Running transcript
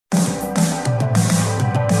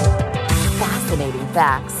Fascinating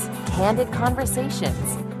facts, candid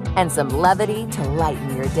conversations, and some levity to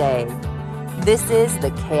lighten your day. This is The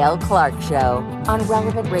Cale Clark Show on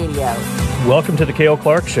Relevant Radio. Welcome to The Cale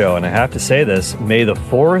Clark Show, and I have to say this, may the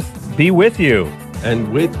 4th be with you.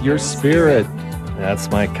 And with your spirit. That's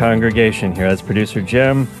my congregation here. That's producer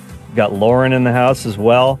Jim. We've got Lauren in the house as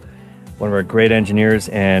well, one of our great engineers,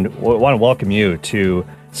 and we want to welcome you to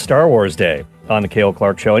Star Wars Day on The Cale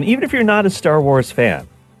Clark Show. And even if you're not a Star Wars fan,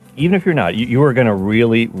 even if you're not, you are going to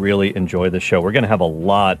really, really enjoy the show. We're going to have a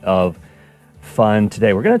lot of fun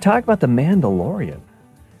today. We're going to talk about The Mandalorian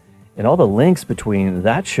and all the links between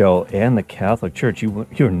that show and the Catholic Church.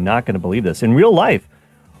 You're not going to believe this. In real life,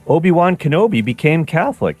 Obi-Wan Kenobi became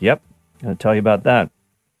Catholic. Yep, I'm going to tell you about that.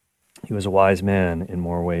 He was a wise man in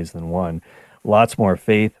more ways than one. Lots more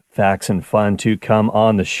faith, facts, and fun to come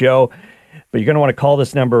on the show. But you're going to want to call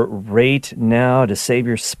this number right now to save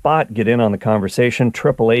your spot. Get in on the conversation.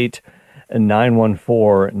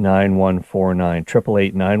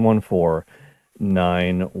 888-914-9149.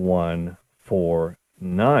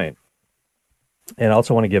 888-914-9149. And I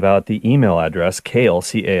also want to give out the email address, Cale,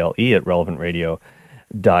 C-A-L-E, at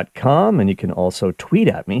relevantradio.com. And you can also tweet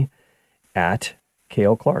at me at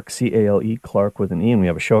Cale Clark, C-A-L-E, Clark with an E. And we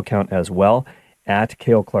have a show account as well, at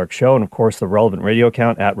Cale Clark Show, and of course the Relevant Radio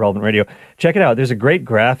account at Relevant Radio. Check it out. There's a great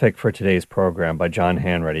graphic for today's program by John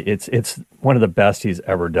Hanreddy. It's one of the best he's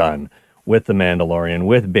ever done with The Mandalorian,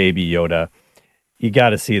 with Baby Yoda. You got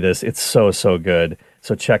to see this. It's so good.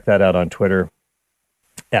 So check that out on Twitter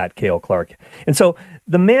at Cale Clark. And so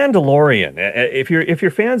The Mandalorian, if you're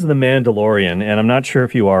fans of The Mandalorian, and I'm not sure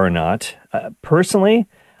if you are or not, personally,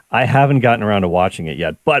 I haven't gotten around to watching it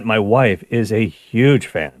yet, but my wife is a huge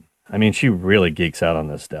fan. I mean, she really geeks out on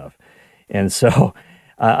this stuff. And so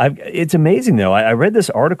it's amazing, though. I read this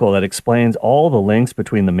article that explains all the links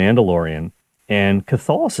between The Mandalorian and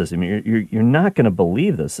Catholicism. You're not going to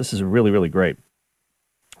believe this. This is really, really great.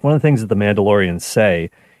 One of the things that The Mandalorians say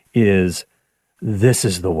is, this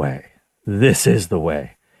is the way. This is the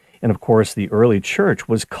way. And, of course, the early church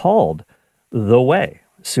was called the way.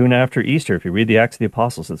 Soon after Easter, if you read the Acts of the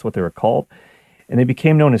Apostles, that's what they were called. And they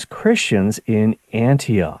became known as Christians in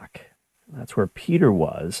Antioch. That's where Peter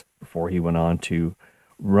was before he went on to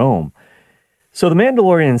Rome. So the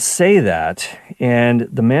Mandalorians say that, and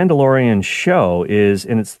the Mandalorian show is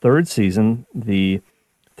in its 3rd season. The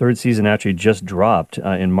 3rd season actually just dropped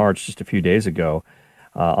in March, just a few days ago,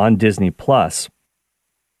 on Disney+.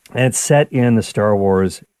 And it's set in the Star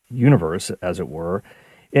Wars universe, as it were.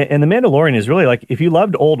 And The Mandalorian is really like, if you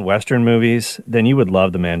loved old Western movies, then you would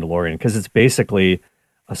love The Mandalorian, because it's basically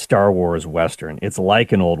a Star Wars Western. It's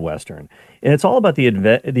like an old Western. And it's all about the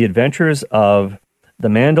adventures of the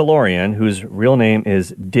Mandalorian, whose real name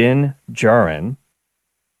is Din Djarin.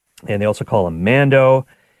 And they also call him Mando.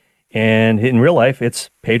 And in real life, it's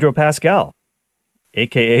Pedro Pascal,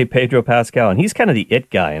 a.k.a. Pedro Pascal. And he's kind of the it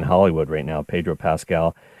guy in Hollywood right now, Pedro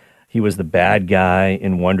Pascal. He was the bad guy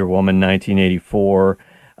in Wonder Woman 1984.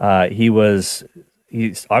 He's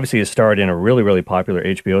obviously starred in a really, really popular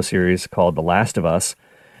HBO series called The Last of Us.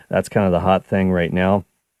 That's kind of the hot thing right now.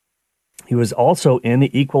 He was also in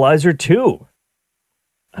The Equalizer 2.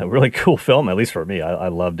 A really cool film, at least for me. I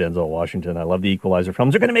love Denzel Washington. I love the Equalizer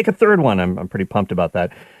films. They're going to make a 3rd one. I'm pretty pumped about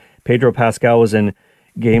that. Pedro Pascal was in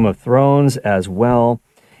Game of Thrones as well.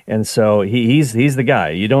 And so he's the guy.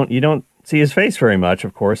 You don't see his face very much,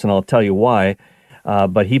 of course, and I'll tell you why.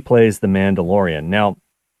 But he plays the Mandalorian. Now,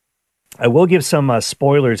 I will give some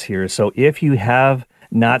spoilers here. So if you have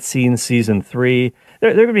not seen season 3,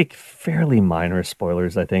 they're going to be fairly minor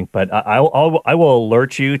spoilers, I think. But I will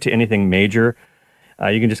alert you to anything major.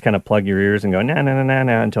 You can just kind of plug your ears and go,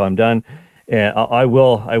 nah, until I'm done. And I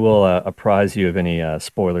will apprise you of any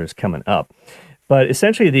spoilers coming up. But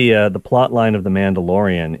essentially the plot line of The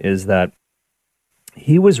Mandalorian is that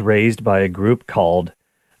he was raised by a group called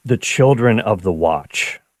the Children of the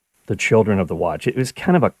Watch. The Children of the Watch. It was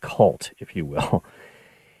kind of a cult, if you will.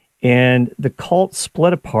 And the cult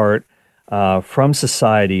split apart from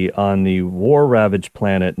society on the war-ravaged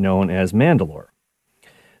planet known as Mandalore.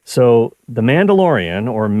 So the Mandalorian,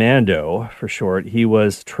 or Mando for short, he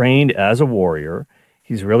was trained as a warrior.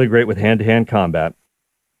 He's really great with hand-to-hand combat.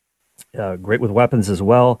 Great with weapons as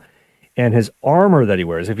well. And his armor that he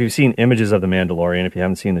wears, if you've seen images of the Mandalorian, if you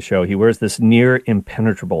haven't seen the show, he wears this near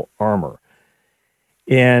impenetrable armor.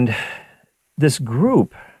 And this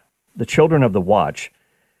group, the Children of the Watch,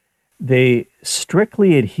 they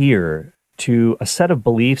strictly adhere to a set of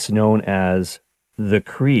beliefs known as the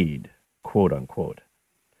Creed, quote unquote.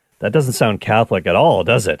 That doesn't sound Catholic at all,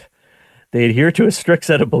 does it? They adhere to a strict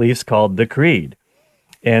set of beliefs called the Creed.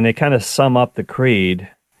 And they kind of sum up the Creed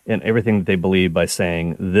in everything that they believe by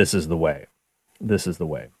saying, this is the way. This is the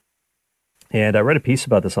way. And I read a piece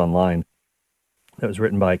about this online that was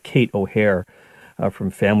written by Kate O'Hare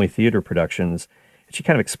from Family Theater Productions. She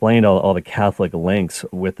kind of explained all the Catholic links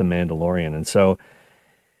with the Mandalorian. And so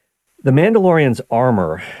the Mandalorian's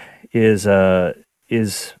armor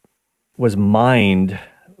was mined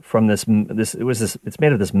from it's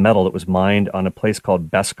made of this metal that was mined on a place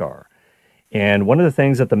called Beskar. And one of the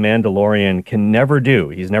things that the Mandalorian can never do,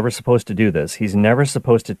 he's never supposed to do this, he's never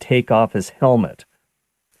supposed to take off his helmet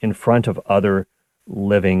in front of other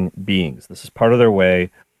living beings. This is part of their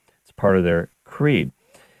way. It's part of their creed.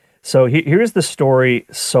 So here's the story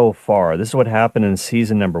so far. This is what happened in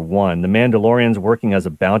season number 1. The Mandalorian's working as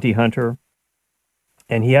a bounty hunter,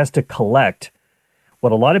 and he has to collect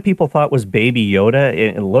what a lot of people thought was baby Yoda.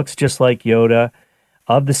 It looks just like Yoda,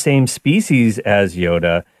 of the same species as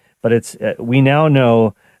Yoda, but it's we now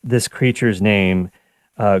know this creature's name,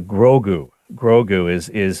 Grogu. Grogu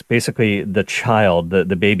is basically the child,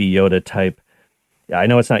 the baby Yoda type. I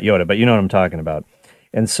know it's not Yoda, but you know what I'm talking about.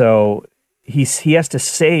 And so he has to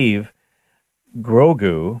save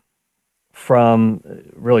Grogu from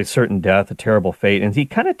really certain death, a terrible fate, and he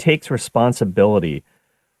kind of takes responsibility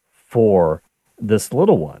for this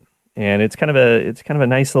little one. And it's kind of a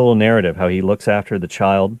nice little narrative how he looks after the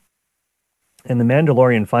child. And the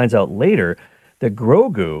Mandalorian finds out later that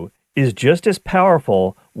Grogu is just as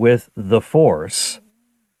powerful with the Force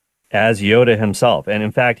as Yoda himself. And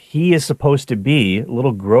in fact, he is supposed to be,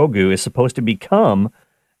 little Grogu is supposed to become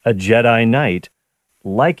a Jedi Knight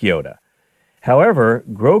like Yoda. However,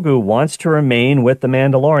 Grogu wants to remain with the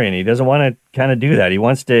Mandalorian. He doesn't want to kind of do that. He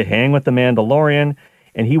wants to hang with the Mandalorian,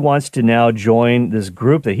 and he wants to now join this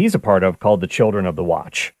group that he's a part of called the Children of the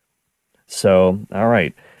Watch. So, all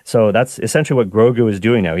right. So that's essentially what Grogu is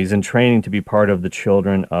doing now. He's in training to be part of the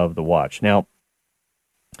Children of the Watch. Now,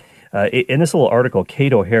 in this little article,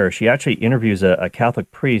 Kate O'Hare, she actually interviews a Catholic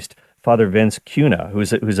priest, Father Vince Cuna,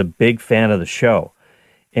 who's a big fan of the show.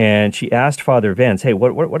 And she asked Father Vince, hey,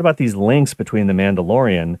 what about these links between the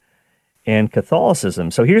Mandalorian and Catholicism?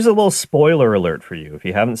 So here's a little spoiler alert for you. If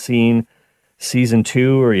you haven't seen season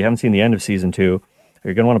 2 or you haven't seen the end of season 2,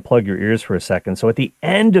 you're going to want to plug your ears for a second. So at the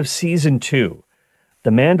end of season 2, the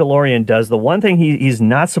Mandalorian does the one thing he's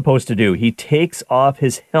not supposed to do. He takes off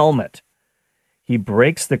his helmet. He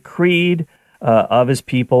breaks the creed of his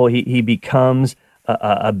people. He becomes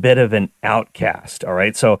a bit of an outcast. All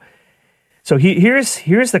right. So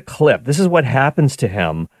here's the clip. This is what happens to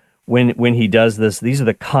him when he does this. These are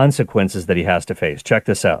the consequences that he has to face. Check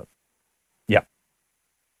this out. Yeah.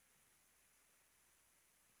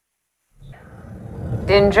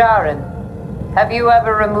 Din Djarin, have you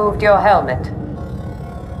ever removed your helmet?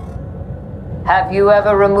 Have you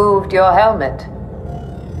ever removed your helmet?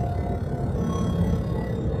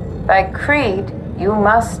 By creed, you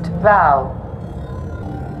must vow.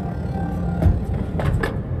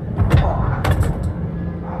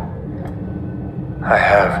 I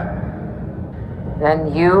have.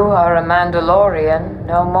 Then you are a Mandalorian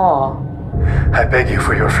no more. I beg you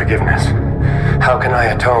for your forgiveness. How can I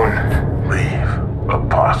atone? Leave,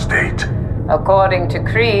 apostate. According to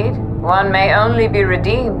creed, one may only be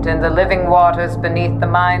redeemed in the living waters beneath the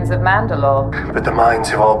mines of Mandalore. But the mines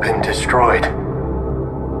have all been destroyed.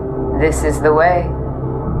 This is the way.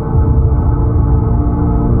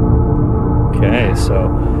 Okay,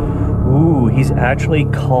 so, he's actually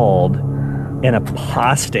called an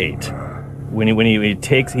apostate. When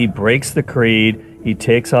he breaks the creed, he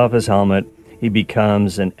takes off his helmet, he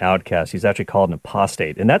becomes an outcast. He's actually called an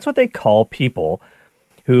apostate. And that's what they call people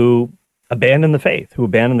who abandon the faith, who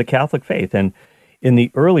abandon the Catholic faith. And in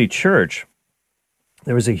the early church,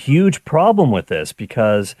 there was a huge problem with this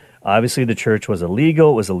because obviously the church was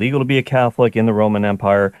illegal. It was illegal to be a Catholic in the Roman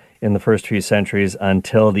Empire in the first few centuries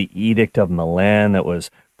until the Edict of Milan that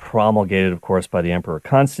was promulgated, of course, by the Emperor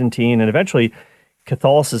Constantine. And eventually,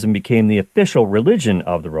 Catholicism became the official religion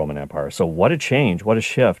of the Roman Empire. So what a change, what a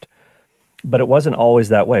shift. But it wasn't always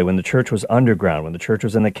that way. When the church was underground, when the church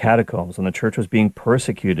was in the catacombs, when the church was being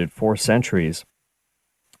persecuted for centuries,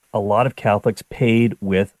 a lot of Catholics paid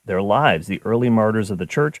with their lives. The early martyrs of the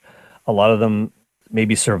church, a lot of them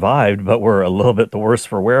maybe survived, but were a little bit the worse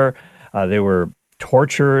for wear. They were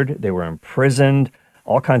tortured, they were imprisoned,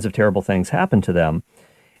 all kinds of terrible things happened to them.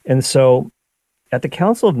 And so at the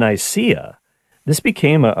Council of Nicaea, this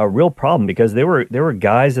became a real problem because there were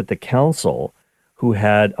guys at the council who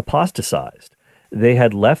had apostatized. They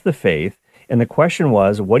had left the faith, and the question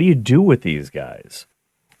was, what do you do with these guys?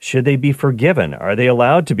 Should they be forgiven? Are they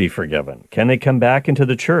allowed to be forgiven? Can they come back into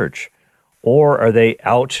the church? Or are they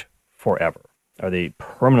out forever? are they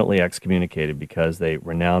permanently excommunicated because they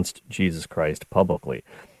renounced Jesus Christ publicly.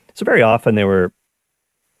 So very often they were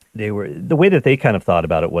the way that they kind of thought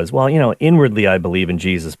about it was, well, inwardly I believe in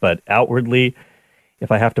Jesus, but outwardly,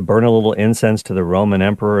 if I have to burn a little incense to the Roman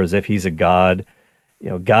emperor as if he's a god,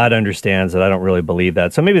 God understands that I don't really believe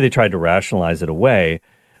that. So maybe they tried to rationalize it away,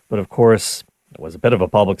 but of course it was a bit of a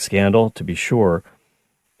public scandal, to be sure.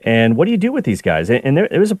 And what do you do with these guys? And there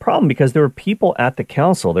was a problem because there were people at the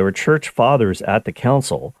council, there were church fathers at the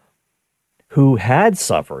council who had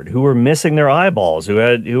suffered, who were missing their eyeballs, who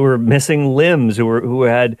were missing limbs, who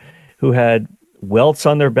had welts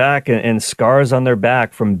on their back and scars on their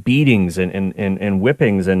back from beatings and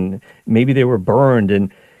whippings, and maybe they were burned,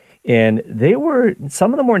 and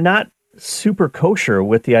some of them were not super kosher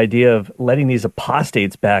with the idea of letting these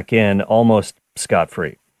apostates back in almost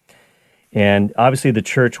scot-free. And obviously the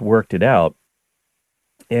church worked it out.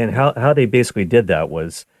 And how they basically did that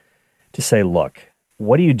was to say, look,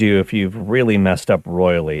 what do you do if you've really messed up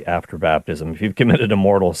royally after baptism? If you've committed a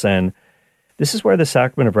mortal sin, this is where the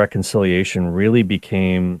sacrament of reconciliation really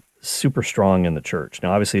became super strong in the church.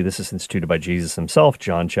 Now, obviously, this is instituted by Jesus himself,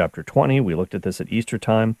 John chapter 20. We looked at this at Easter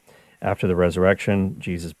time. After the resurrection,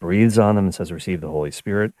 Jesus breathes on them and says, receive the Holy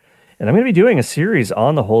Spirit. And I'm going to be doing a series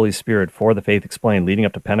on the Holy Spirit for the Faith Explained leading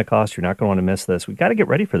up to Pentecost. You're not going to want to miss this. We've got to get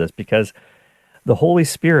ready for this because the Holy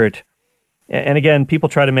Spirit, and again, people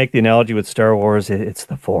try to make the analogy with Star Wars, it's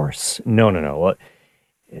the Force. No.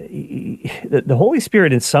 The Holy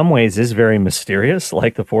Spirit in some ways is very mysterious,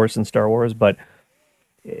 like the Force in Star Wars, but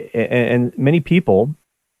and many people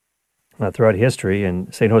throughout history,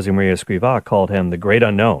 and St. Josemaria Escrivá called him the great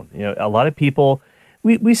unknown. A lot of people,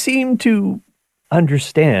 we seem to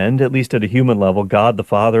understand, at least at a human level, God the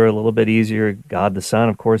Father a little bit easier, God the Son,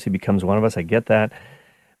 of course, he becomes one of us, I get that.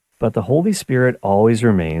 But the Holy Spirit always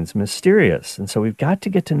remains mysterious. And so we've got to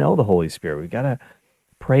get to know the Holy Spirit. We've got to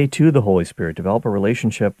pray to the Holy Spirit, develop a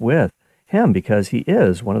relationship with him, because he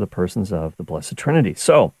is one of the persons of the Blessed Trinity.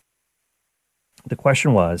 So the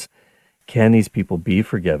question was, can these people be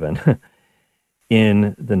forgiven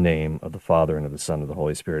in the name of the Father and of the Son and of the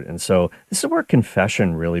Holy Spirit? And so this is where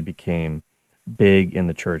confession really became big in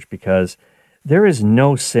the church, because there is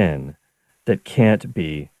no sin that can't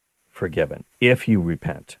be forgiven if you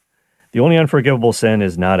repent. The only unforgivable sin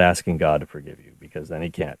is not asking God to forgive you, because then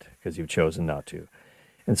he can't, because you've chosen not to.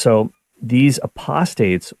 And so these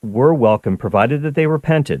apostates were welcome, provided that they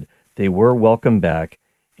repented. They were welcome back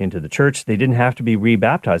into the church. They didn't have to be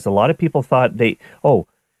rebaptized. A lot of people thought they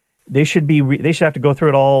should have to go through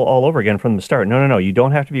it all over again from the start. No. You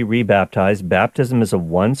don't have to be rebaptized. Baptism is a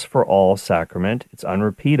once for all sacrament. It's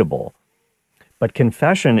unrepeatable. But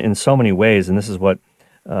confession in so many ways, and this is what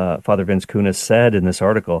Father Vince Kunis said in this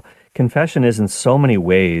article, confession is in so many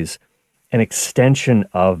ways an extension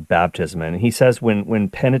of baptism. And he says when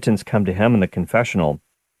penitents come to him in the confessional,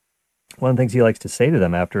 one of the things he likes to say to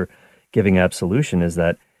them after giving absolution is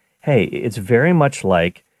that, hey, it's very much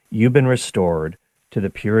like you've been restored to the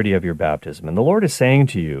purity of your baptism. And the Lord is saying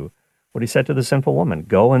to you what he said to the sinful woman,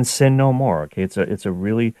 go and sin no more. Okay, it's a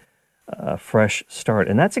really fresh start.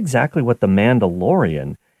 And that's exactly what the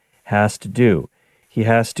Mandalorian has to do. He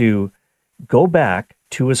has to go back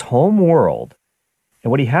to his home world.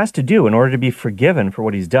 And what he has to do in order to be forgiven for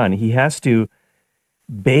what he's done, he has to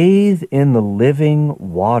bathe in the living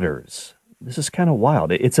waters. This is kind of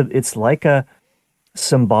wild. It's like a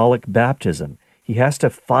symbolic baptism. He has to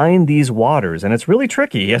find these waters, and it's really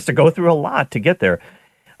tricky. He has to go through a lot to get there,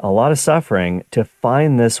 a lot of suffering to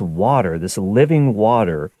find this water, this living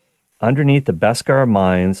water underneath the Beskar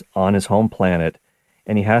mines on his home planet,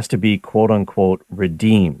 and he has to be, quote unquote,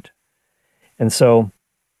 redeemed. And so,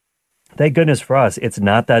 thank goodness for us, it's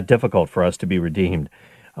not that difficult for us to be redeemed.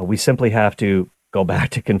 We simply have to go back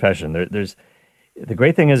to confession. The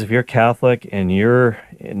great thing is if you're Catholic and you're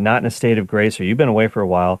not in a state of grace, or you've been away for a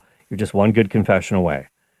while, you're just one good confession away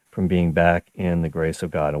from being back in the grace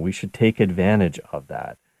of God. And we should take advantage of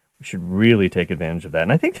that. We should really take advantage of that.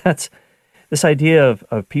 And I think that's this idea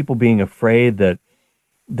of people being afraid that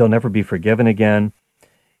they'll never be forgiven again.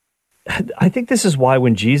 I think this is why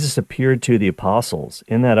when Jesus appeared to the apostles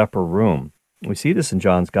in that upper room, we see this in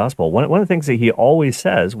John's gospel. One of the things that he always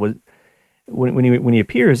says was when he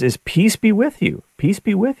appears is, peace be with you, peace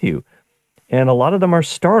be with you. And a lot of them are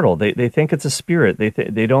startled. They think it's a spirit.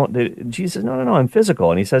 Jesus says, no, I'm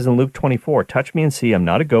physical. And he says in Luke 24, touch me and see, I'm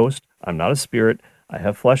not a ghost. I'm not a spirit. I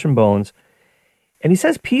have flesh and bones. And he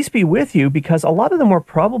says, peace be with you, because a lot of them were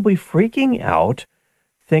probably freaking out,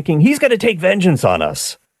 thinking he's going to take vengeance on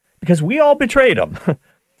us because we all betrayed him.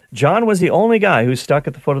 John was the only guy who stuck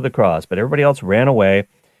at the foot of the cross, but everybody else ran away.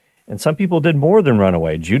 And some people did more than run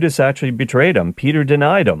away. Judas actually betrayed him. Peter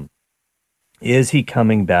denied him. Is he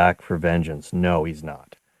coming back for vengeance? No, he's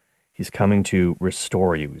not. He's coming to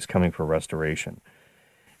restore you. He's coming for restoration.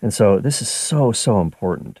 And so this is so, so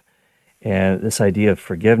important. And this idea of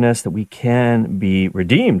forgiveness, that we can be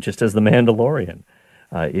redeemed, just as the Mandalorian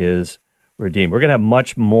is redeemed. We're going to have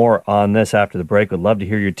much more on this after the break. Would love to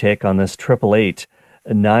hear your take on this.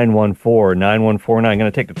 888-914-9149. I'm going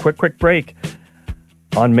to take a quick break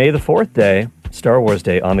on May the 4th day, Star Wars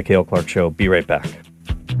Day, on the Cale Clark Show. Be right back.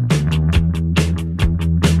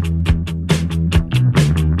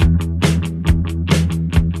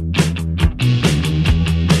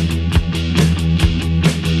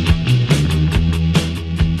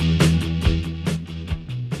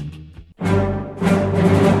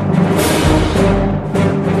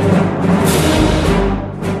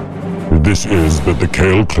 This is the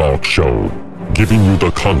Cale Clark Show, giving you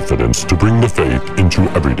the confidence to bring the faith into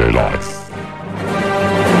everyday life.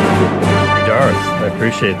 Darth, I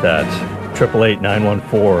appreciate that.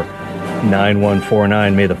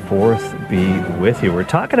 888-914-9149. May the 4th be with you. We're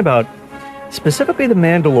talking about specifically the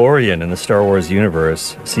Mandalorian in the Star Wars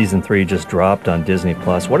universe. Season 3 just dropped on Disney+.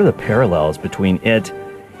 What are the parallels between it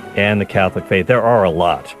and the Catholic faith? There are a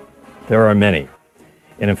lot. There are many.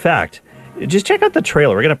 And in fact, just check out the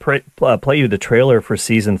trailer. We're going to play you the trailer for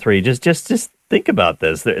Season 3. Just think about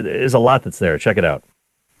this. There's a lot that's there. Check it out.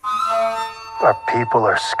 Our people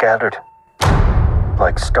are scattered,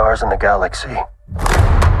 like stars in the galaxy.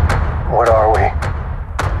 What are we?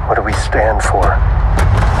 What do we stand for?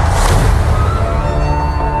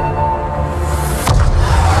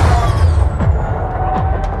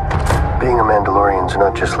 Being a Mandalorian's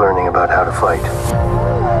not just learning about how to fight.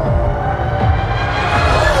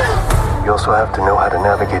 You also have to know how to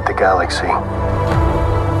navigate the galaxy.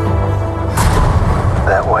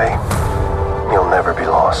 That way, you'll never be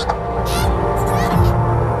lost.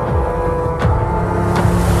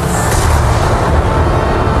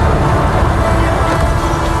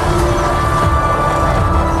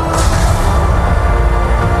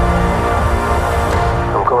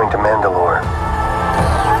 I'm going to Mandalore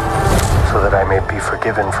so that I may be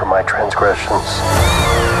forgiven for my transgressions.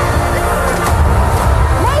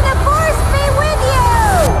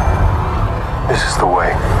 This is the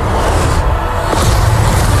way.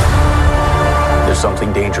 There's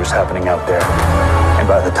something dangerous happening out there. And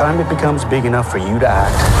by the time it becomes big enough for you to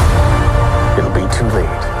act, it'll be too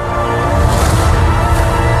late.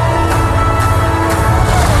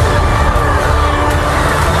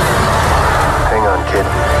 Hang on, kid.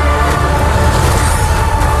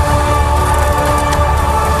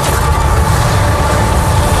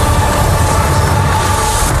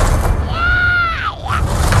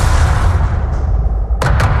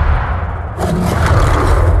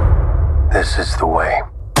 This is the way.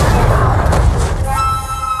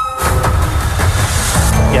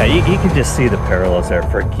 Yeah, you can just see the parallels there.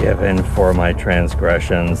 Forgiven for my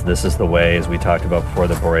transgressions. This is the way, as we talked about before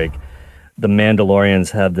the break. The Mandalorians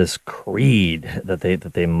have this creed that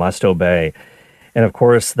they must obey. And of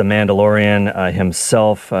course, the Mandalorian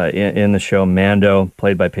himself in the show, Mando,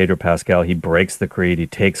 played by Pedro Pascal, he breaks the creed. He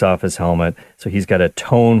takes off his helmet. So he's got to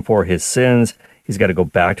atone for his sins. He's got to go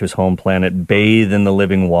back to his home planet, bathe in the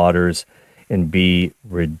living waters, and be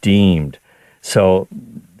redeemed. So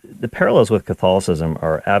the parallels with Catholicism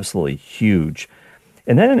are absolutely huge.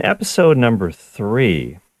 And then in episode number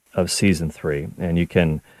 3 of season 3, and you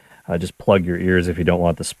can just plug your ears if you don't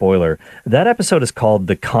want the spoiler, that episode is called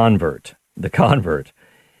The Convert. The Convert.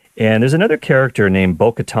 And there's another character named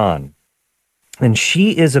Bo-Katan, and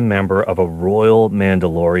she is a member of a royal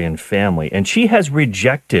Mandalorian family, and she has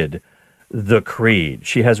rejected the creed.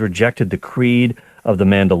 She has rejected the creed of the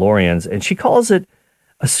Mandalorians, and she calls it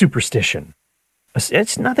a superstition.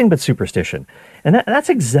 It's nothing but superstition. And that's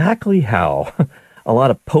exactly how a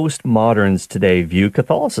lot of postmoderns today view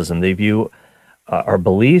Catholicism. They view our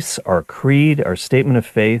beliefs, our creed, our statement of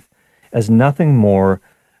faith as nothing more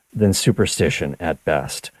than superstition at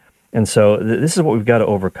best. And so this is what we've got to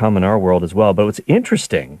overcome in our world as well. But what's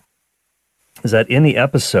interesting is that in the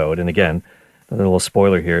episode, and again, a little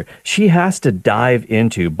spoiler here, she has to dive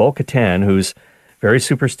into Bo-Katan, who's very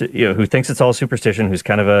who thinks it's all superstition, who's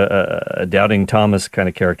kind of a doubting Thomas kind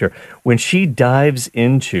of character. When she dives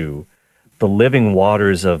into the living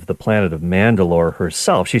waters of the planet of Mandalore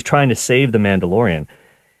herself, she's trying to save the Mandalorian.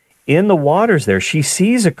 In the waters there, she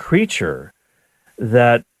sees a creature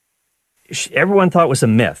that everyone thought was a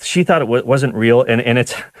myth. She thought it wasn't real, and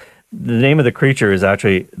it's the name of the creature is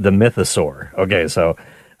actually the Mythosaur. Okay, so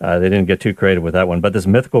they didn't get too creative with that one, but this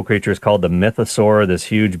mythical creature is called the Mythosaur, this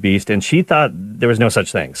huge beast, and she thought there was no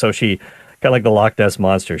such thing. So she Kind of like the Loch Ness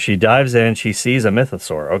Monster. She dives in, she sees a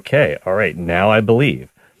mythosaur. Okay, all right, now I believe.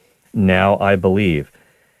 Now I believe.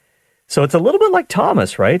 So it's a little bit like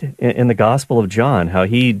Thomas, right? In the Gospel of John, how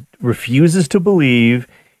he refuses to believe.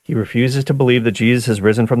 He refuses to believe that Jesus has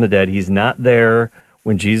risen from the dead. He's not there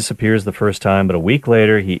when Jesus appears the first time, but a week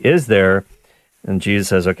later he is there. And Jesus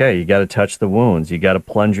says, okay, you got to touch the wounds. You got to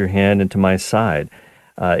plunge your hand into my side.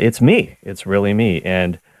 It's me. It's really me.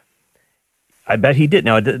 And I bet he did.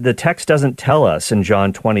 Now, the text doesn't tell us in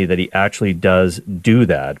John 20 that he actually does do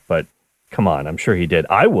that, but come on, I'm sure he did.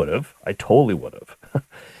 I would have. I totally would have.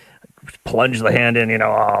 Plunge the hand in, oh,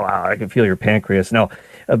 wow, I can feel your pancreas. No,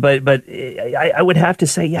 but I would have to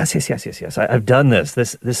say, yes. I've done this.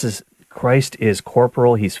 This is, Christ is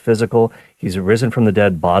corporal. He's physical. He's risen from the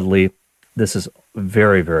dead bodily. This is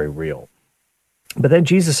very, very real. But then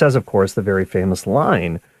Jesus says, of course, the very famous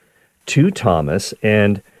line to Thomas,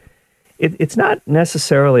 and it's not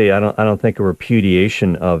necessarily, I don't think, a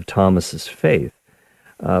repudiation of Thomas's faith,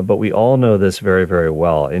 but we all know this very, very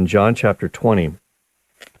well. In John chapter 20,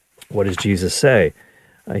 what does Jesus say?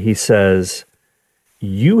 He says,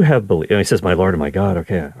 you have believed. He says, my Lord and my God.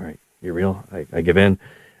 Okay, all right, you're real. I give in.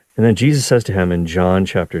 And then Jesus says to him in John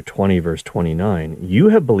chapter 20, verse 29, you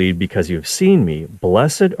have believed because you have seen me.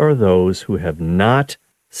 Blessed are those who have not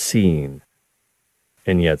seen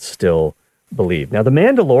and yet still believe. Now, the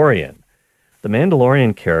Mandalorian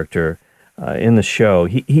character in the show,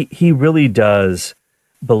 he really does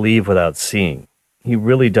believe without seeing. He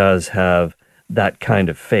really does have that kind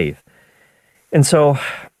of faith. And so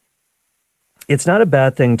it's not a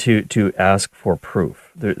bad thing to ask for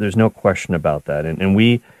proof. There's no question about that. And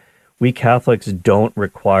we Catholics don't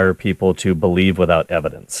require people to believe without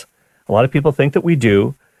evidence. A lot of people think that we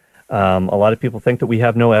do. A lot of people think that we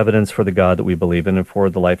have no evidence for the God that we believe in and for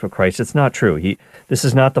the life of Christ. It's not true. This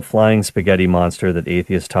is not the flying spaghetti monster that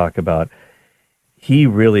atheists talk about. He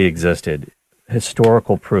really existed.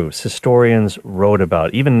 Historical proofs. Historians wrote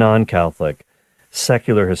about, even non-Catholic,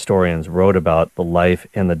 secular historians wrote about the life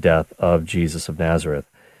and the death of Jesus of Nazareth.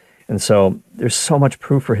 And so there's so much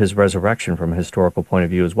proof for his resurrection from a historical point of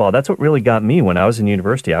view as well. That's what really got me when I was in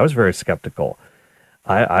university. I was very skeptical.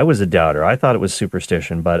 I was a doubter. I thought it was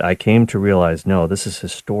superstition, but I came to realize, no, this is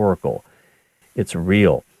historical. It's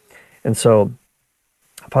real. And so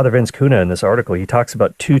Father Vince Cuna, in this article, he talks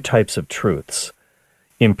about two types of truths: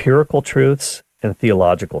 empirical truths and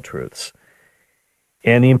theological truths.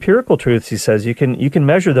 And the empirical truths, he says, you can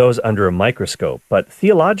measure those under a microscope, but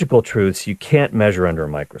theological truths you can't measure under a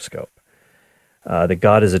microscope. That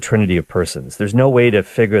God is a trinity of persons. There's no way to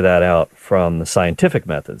figure that out from the scientific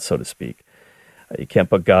method, so to speak. You can't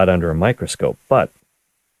put God under a microscope, but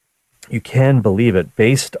you can believe it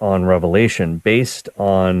based on revelation, based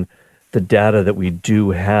on the data that we do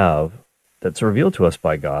have that's revealed to us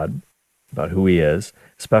by God about who he is,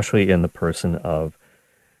 especially in the person of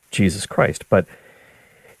Jesus Christ. But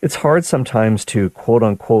it's hard sometimes to, quote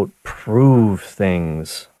unquote, prove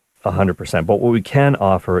things 100%. But what we can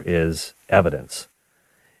offer is evidence.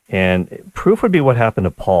 And proof would be what happened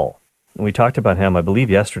to Paul. And we talked about him, I believe,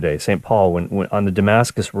 yesterday. St. Paul, when on the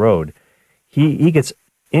Damascus Road, he gets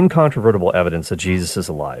incontrovertible evidence that Jesus is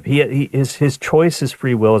alive. His choice, his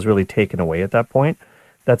free will is really taken away at that point.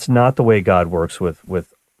 That's not the way God works with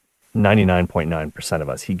 99.9% of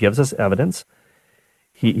us. He gives us evidence.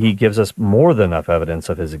 He gives us more than enough evidence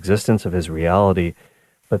of his existence, of his reality,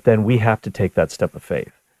 but then we have to take that step of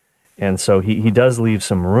faith. And so he does leave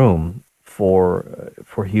some room for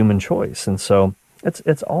human choice. And so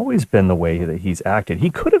it's always been the way that he's acted.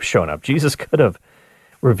 He could have shown up. Jesus could have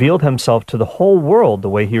revealed himself to the whole world the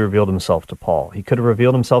way he revealed himself to Paul. He could have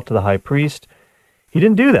revealed himself to the high priest. He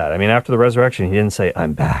didn't do that. I mean, after the resurrection, he didn't say,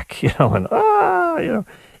 I'm back, He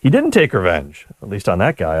didn't take revenge, at least on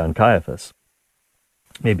that guy, on Caiaphas.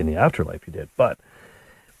 Maybe in the afterlife he did, but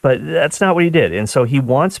that's not what he did. And so he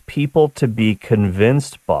wants people to be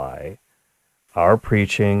convinced by our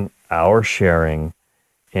preaching, our sharing,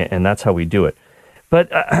 and that's how we do it.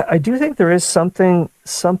 But I do think there is something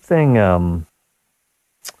to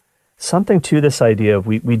this idea of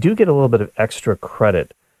we do get a little bit of extra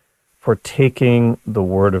credit for taking the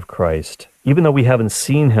word of Christ, even though we haven't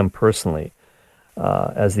seen him personally,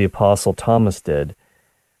 as the Apostle Thomas did,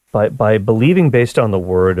 by believing based on the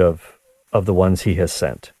word of the ones he has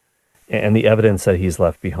sent and the evidence that he's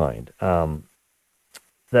left behind.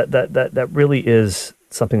 That really is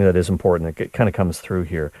something that is important. That kind of comes through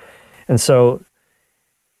here. And so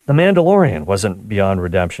the Mandalorian wasn't beyond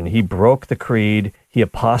redemption. He broke the creed, he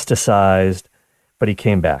apostatized, but he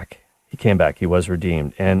came back. He was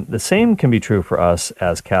redeemed. And the same can be true for us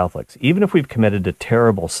as Catholics. Even if we've committed a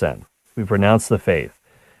terrible sin, we've renounced the faith,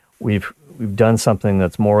 we've we've done something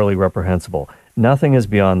that's morally reprehensible. Nothing is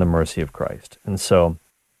beyond the mercy of Christ. And so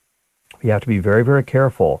we have to be very, very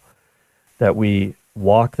careful that we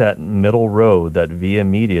walk that middle road, that via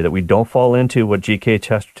media, that we don't fall into what G.K.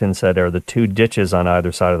 Chesterton said are the two ditches on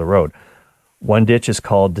either side of the road. One ditch is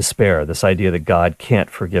called despair, this idea that God can't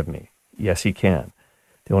forgive me. Yes, he can.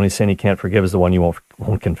 The only sin he can't forgive is the one you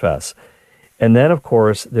won't confess. And then, of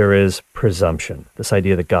course, there is presumption, this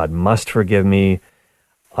idea that God must forgive me.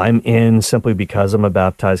 I'm in simply because I'm a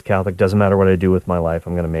baptized Catholic. Doesn't matter what I do with my life,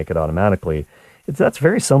 I'm going to make it automatically. That's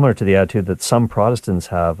very similar to the attitude that some Protestants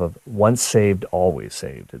have of once saved, always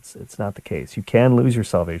saved. It's not the case. You can lose your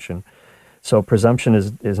salvation. So presumption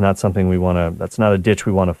is not something we want to, that's not a ditch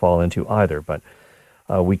we want to fall into either. But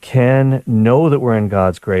we can know that we're in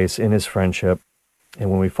God's grace, in his friendship. And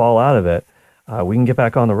when we fall out of it, we can get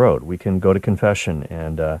back on the road. We can go to confession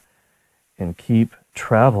and keep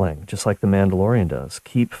traveling, just like the Mandalorian does.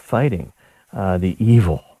 Keep fighting the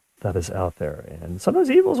evil that is out there. And sometimes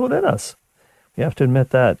evil is within us. You have to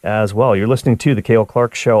admit that as well. You're listening to The Cale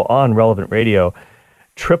Clark Show on Relevant Radio.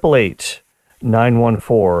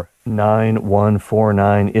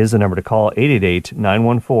 888-914-9149 is the number to call.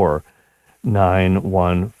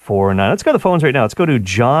 888-914-9149. Let's go to the phones right now. Let's go to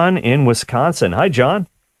John in Wisconsin. Hi, John.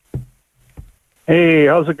 Hey,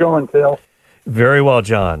 how's it going, Cale? Very well,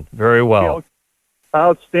 John. Very well.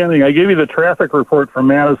 Outstanding. I gave you the traffic report from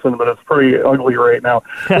Madison, but it's pretty ugly right now.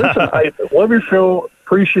 Listen, I love your show.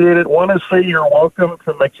 Appreciate it. Want to say you're welcome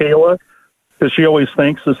to Michaela, because she always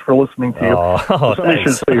thanks us for listening to you. Somebody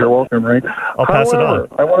should say you're welcome, right? I'll pass it on.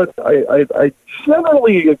 I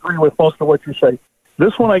generally agree with most of what you say.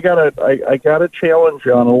 This one, I got a challenge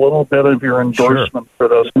on a little bit of your endorsement for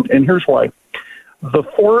this, and here's why. The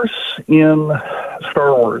Force in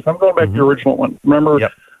Star Wars. I'm going back to the original one.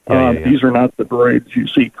 Remember, these are not the droids you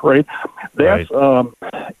seek, right? That's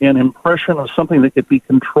an impression of something that could be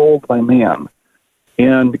controlled by man.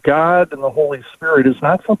 And God and the Holy Spirit is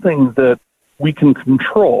not something that we can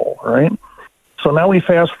control, right? So now we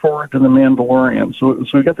fast forward to the Mandalorian. So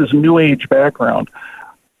we got this New Age background.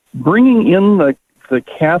 Bringing in the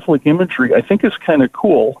Catholic imagery, I think is kind of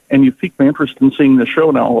cool, and you piqued my interest in seeing the show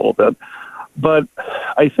now a little bit. But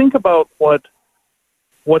I think about what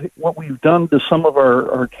we've done to some of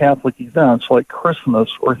our Catholic events, like Christmas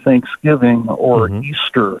or Thanksgiving or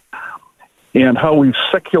Easter, and how we've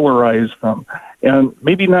secularized them. And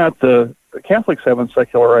maybe not the Catholics haven't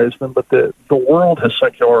secularized them, but the world has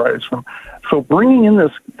secularized them. So bringing in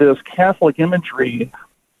this Catholic imagery,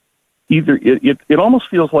 either it almost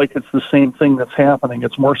feels like it's the same thing that's happening.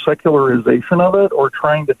 It's more secularization of it, or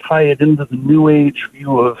trying to tie it into the New Age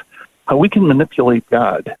view of how we can manipulate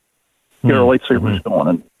God. Get our lightsabers going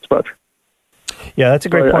and such. Yeah, that's a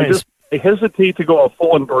great point. I hesitate to go a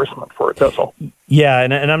full endorsement for it. That's all. Yeah,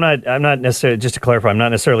 and I'm not necessarily, just to clarify, I'm not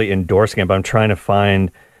necessarily endorsing it, but I'm trying to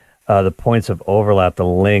find the points of overlap, the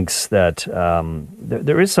links that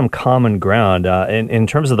there is some common ground in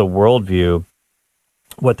terms of the worldview.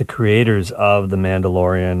 What the creators of The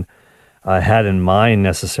Mandalorian had in mind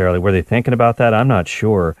necessarily. Were they thinking about that? I'm not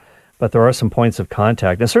sure. But there are some points of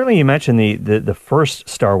contact. And certainly you mentioned the first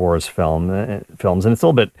Star Wars films, and it's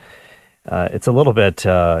a little bit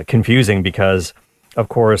confusing because, of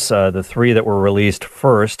course, the three that were released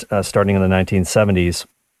first, starting in the 1970s,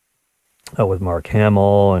 with Mark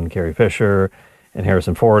Hamill and Carrie Fisher and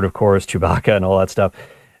Harrison Ford, of course, Chewbacca and all that stuff.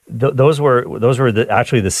 Those were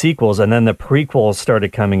actually the sequels, and then the prequels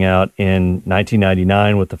started coming out in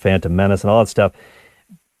 1999 with The Phantom Menace and all that stuff.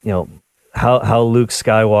 You know, how Luke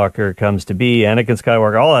Skywalker comes to be, Anakin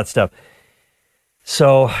Skywalker, all that stuff.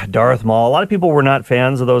 So Darth Maul, a lot of people were not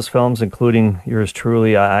fans of those films, including yours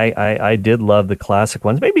truly. I did love the classic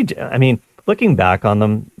ones. Maybe, I mean, looking back on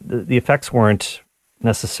them, the effects weren't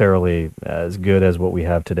necessarily as good as what we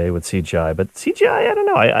have today with CGI. But CGI, I don't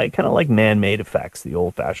know. I kind of like man-made effects the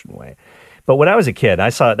old-fashioned way. But when I was a kid,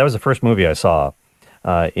 that was the first movie I saw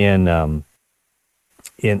in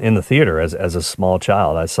the theater as a small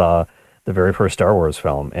child. I saw the very first Star Wars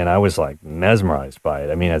film, and I was like mesmerized by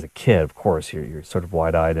it. I mean, as a kid, of course, you're sort of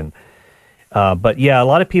wide-eyed, and but yeah, a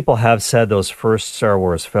lot of people have said those first Star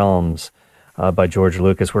Wars films by George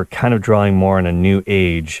Lucas were kind of drawing more on a New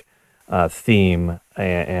Age theme,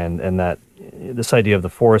 and that this idea of the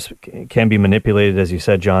Force can be manipulated, as you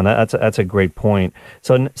said, John. That's a great point.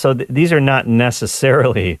 So these are not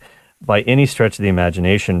necessarily, by any stretch of the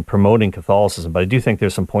imagination, promoting Catholicism, but I do think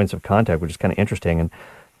there's some points of contact, which is kind of interesting. And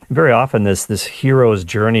very often this hero's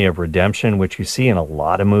journey of redemption, which you see in a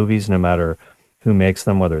lot of movies, no matter who makes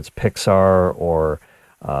them, whether it's Pixar or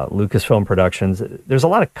Lucasfilm Productions. There's a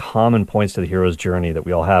lot of common points to the hero's journey that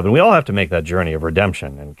we all have, and we all have to make that journey of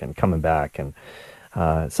redemption and coming back, and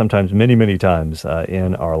sometimes many, many times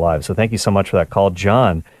in our lives. So thank you so much for that call,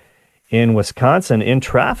 John, in Wisconsin, in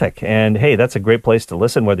traffic. And hey, that's a great place to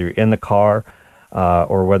listen, whether you're in the car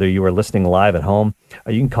or whether you are listening live at home.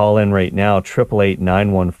 You can call in right now,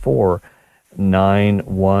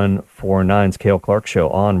 888-914-9149. It's Cale Clark Show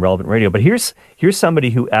on Relevant Radio. But here's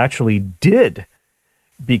somebody who actually did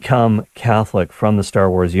become Catholic from the Star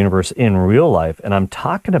Wars universe in real life, and I'm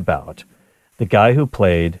talking about the guy who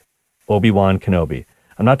played Obi-Wan Kenobi.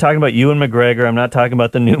 I'm not talking about Ewan McGregor. I'm not talking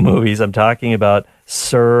about the new movies. I'm talking about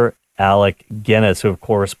Sir Alec Guinness, who, of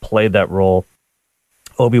course, played that role.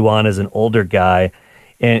 Obi-Wan is an older guy.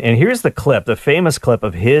 And here's the clip, the famous clip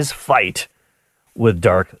of his fight with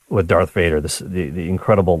Darth Vader, the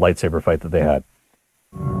incredible lightsaber fight that they had.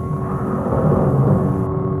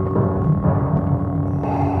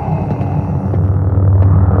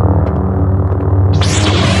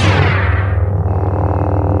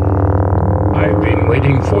 I've been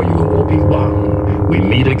waiting for you, Obi-Wan. We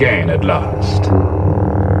meet again at last.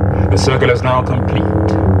 The circle is now complete.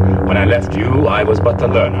 When I left you, I was but the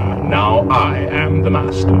learner. Now I am the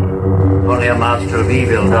master. Only a master of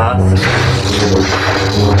evil, Darth.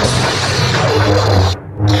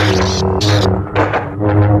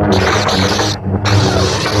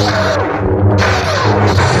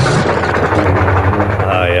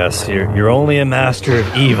 Yes, you're only a master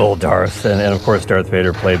of evil, Darth. And of course, Darth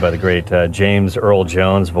Vader, played by the great James Earl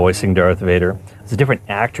Jones, voicing Darth Vader. It's a different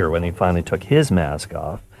actor when he finally took his mask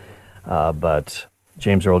off. But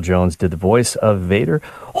James Earl Jones did the voice of Vader.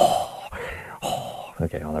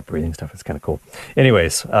 Okay, all that breathing stuff is kind of cool.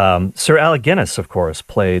 Anyways, Sir Alec Guinness, of course,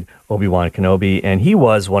 played Obi-Wan Kenobi, and he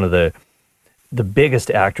was one of the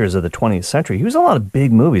biggest actors of the 20th century. He was in a lot of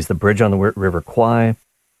big movies, The Bridge on the River Kwai,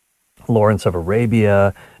 Lawrence of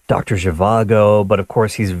Arabia, Dr. Zhivago, but of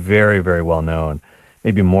course he's very, very well known,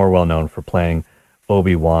 maybe more well known for playing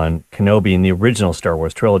Obi-Wan Kenobi in the original Star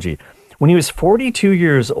Wars trilogy. When he was 42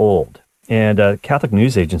 years old, and a Catholic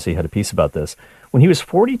news agency had a piece about this, when he was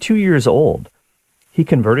 42 years old, he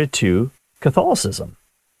converted to Catholicism,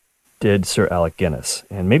 did Sir Alec Guinness.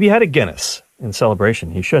 And maybe he had a Guinness in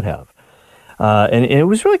celebration. He should have. And it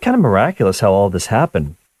was really kind of miraculous how all this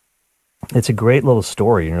happened. It's a great little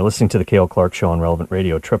story. And you're listening to the Cale Clark Show on Relevant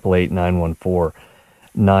Radio,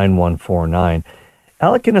 888-914-9149.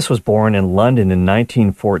 Alec Guinness was born in London in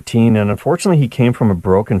 1914, and unfortunately he came from a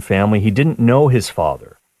broken family. He didn't know his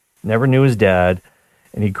father, never knew his dad,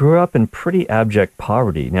 and he grew up in pretty abject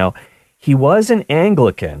poverty. Now, he was an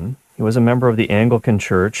Anglican. He was a member of the Anglican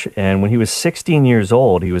Church, and when he was 16 years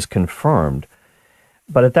old, he was confirmed.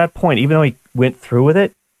 But at that point, even though he went through with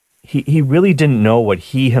it, he really didn't know what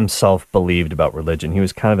he himself believed about religion. He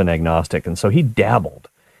was kind of an agnostic, and so he dabbled.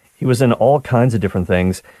 He was in all kinds of different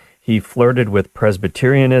things. He flirted with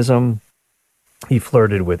Presbyterianism. He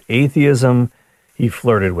flirted with atheism. He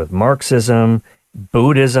flirted with Marxism,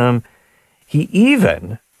 Buddhism. He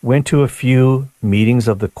even went to a few meetings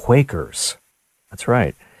of the Quakers. That's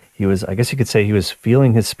right. He was, I guess you could say, he was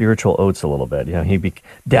feeling his spiritual oats a little bit. You know, he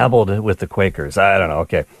dabbled with the Quakers. I don't know.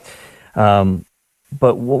 Okay.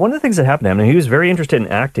 But one of the things that happened to him, and he was very interested in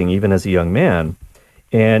acting even as a young man,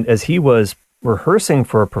 and as he was rehearsing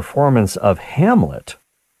for a performance of Hamlet,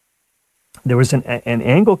 there was an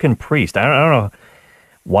Anglican priest. I don't know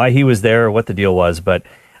why he was there or what the deal was, but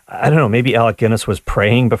I don't know, maybe Alec Guinness was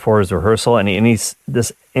praying before his rehearsal, and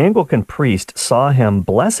this Anglican priest saw him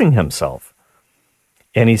blessing himself,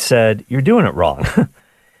 and he said, "You're doing it wrong."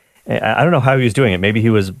 I don't know how he was doing it. Maybe he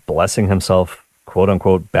was blessing himself, quote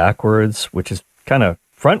unquote, backwards, which is kind of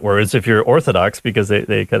frontwards if you're Orthodox, because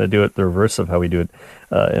they kind of do it the reverse of how we do it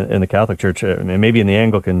in the Catholic Church, and maybe in the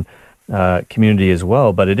Anglican community as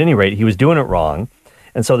well. But at any rate, he was doing it wrong.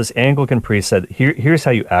 And so this Anglican priest said, here's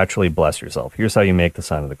how you actually bless yourself. Here's how you make the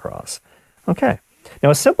sign of the cross. Okay. Now,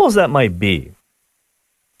 as simple as that might be,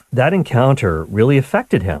 that encounter really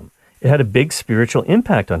affected him. It had a big spiritual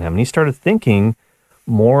impact on him. And he started thinking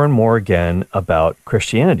more and more again about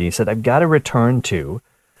Christianity. He said, I've got to return to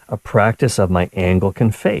a practice of my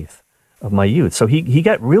Anglican faith, of my youth. So he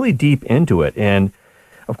got really deep into it. And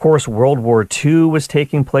of course, World War II was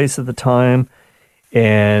taking place at the time.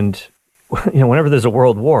 And whenever there's a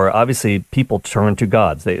world war, obviously people turn to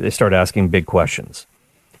gods. They start asking big questions.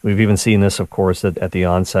 We've even seen this, of course, at the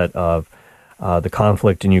onset of the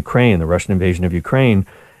conflict in Ukraine, the Russian invasion of Ukraine.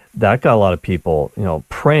 That got a lot of people,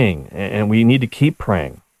 praying, and we need to keep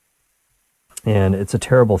praying. And it's a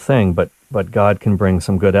terrible thing, but God can bring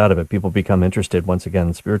some good out of it. People become interested once again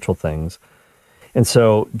in spiritual things. And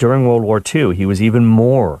so during World War II, he was even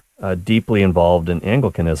more deeply involved in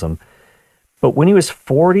Anglicanism. But when he was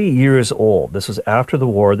 40 years old, this was after the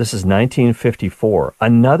war, this is 1954,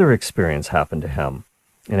 another experience happened to him.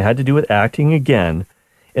 And it had to do with acting again.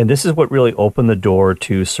 And this is what really opened the door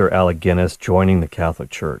to Sir Alec Guinness joining the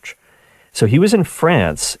Catholic Church. So he was in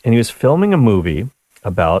France, and he was filming a movie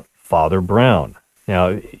about Father Brown. Now,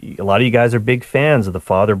 a lot of you guys are big fans of the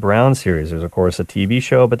Father Brown series. There's, of course, a TV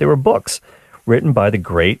show, but they were books written by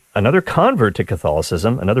another convert to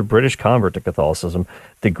Catholicism, another British convert to Catholicism,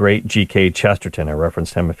 the great G.K. Chesterton. I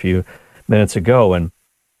referenced him a few minutes ago. And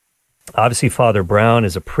obviously, Father Brown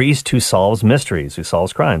is a priest who solves mysteries, who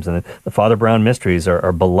solves crimes. And the Father Brown mysteries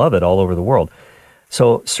are beloved all over the world.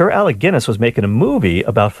 So Sir Alec Guinness was making a movie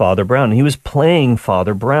about Father Brown, and he was playing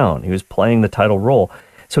Father Brown. He was playing the title role.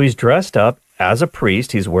 So he's dressed up as a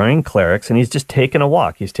priest. He's wearing clerics, and he's just taking a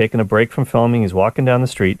walk. He's taking a break from filming. He's walking down the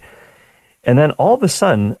street. And then all of a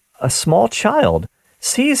sudden, a small child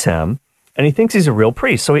sees him, and he thinks he's a real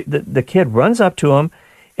priest. So the kid runs up to him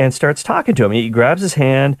and starts talking to him. He grabs his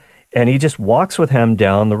hand, and he just walks with him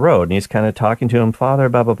down the road. And he's kind of talking to him, Father,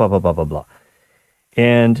 blah, blah, blah, blah, blah, blah, blah.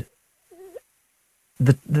 And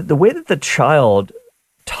the way that the child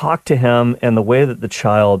talked to him and the way that the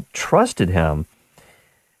child trusted him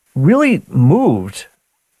really moved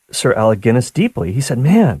Sir Alec Guinness deeply. He said,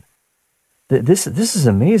 man, this is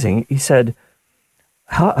amazing. He said,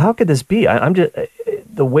 how could this be? I'm just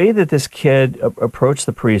the way that this kid approached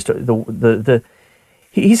the priest.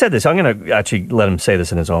 He said this. I'm going to actually let him say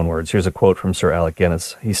this in his own words. Here's a quote from Sir Alec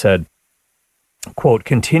Guinness. He said, quote,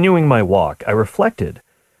 "Continuing my walk, I reflected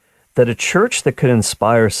that a church that could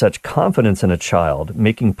inspire such confidence in a child,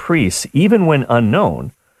 making priests, even when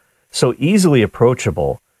unknown, so easily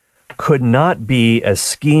approachable, could not be as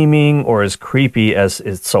scheming or as creepy as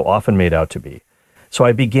it's so often made out to be. So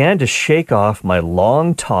I began to shake off my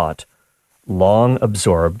long-taught,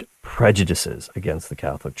 long-absorbed prejudices against the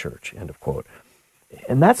Catholic Church," end of quote.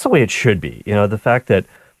 And that's the way it should be. You know, the fact that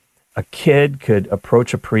a kid could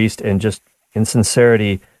approach a priest and just in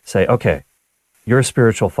sincerity say, okay, you're a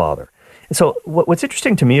spiritual father. And so what's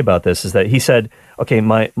interesting to me about this is that he said, okay,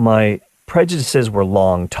 my prejudices were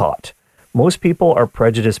long taught. Most people are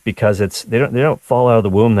prejudiced because they don't fall out of the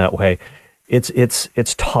womb that way.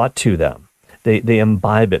 It's taught to them. They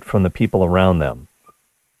imbibe it from the people around them,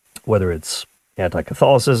 whether it's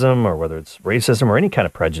anti-Catholicism or whether it's racism or any kind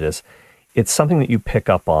of prejudice. It's something that you pick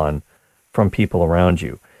up on from people around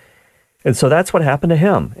you. And so that's what happened to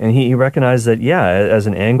him. And he recognized that, yeah, as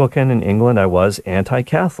an Anglican in England, I was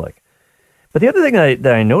anti-Catholic. But the other thing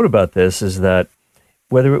that I note about this is that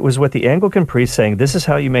whether it was with the Anglican priest saying, this is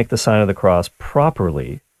how you make the sign of the cross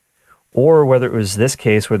properly, or whether it was this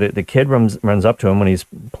case where the kid runs up to him when he's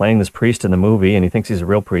playing this priest in the movie and he thinks he's a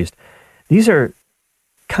real priest, these are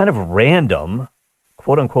kind of random,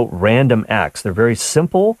 quote-unquote, random acts. They're very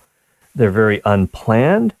simple. They're very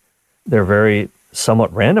unplanned. They're very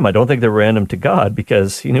somewhat random. I don't think they're random to God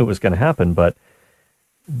because he knew it was going to happen, but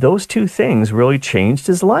those two things really changed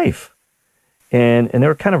his life. And they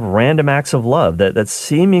were kind of random acts of love that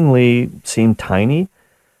seemingly seemed tiny,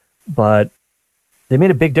 but they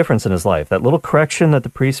made a big difference in his life. That little correction that the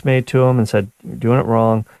priest made to him and said, you're doing it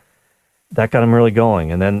wrong, that got him really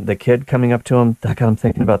going. And then the kid coming up to him, that got him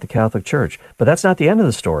thinking about the Catholic Church. But that's not the end of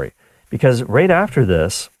the story, because right after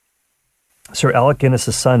this, Sir Alec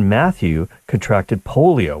Guinness' son, Matthew, contracted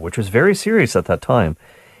polio, which was very serious at that time.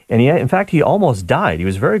 And in fact, he almost died. He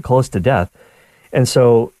was very close to death. And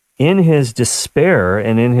so in his despair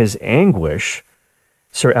and in his anguish,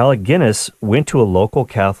 Sir Alec Guinness went to a local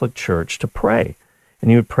Catholic church to pray.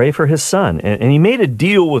 And he would pray for his son. And he made a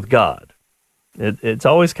deal with God. It's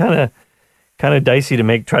always kind of dicey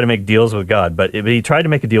to try to make deals with God, but he tried to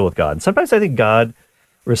make a deal with God. And sometimes I think God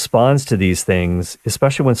responds to these things,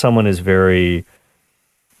 especially when someone is very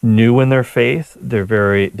new in their faith.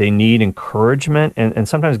 They need encouragement, and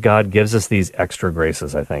sometimes God gives us these extra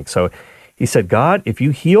graces, I think. So he said, God, if you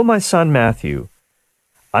heal my son Matthew,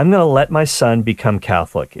 I'm going to let my son become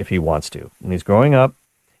Catholic if he wants to. And he's growing up.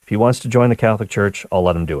 If he wants to join the Catholic Church, I'll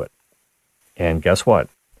let him do it. And guess what?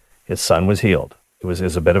 His son was healed. It was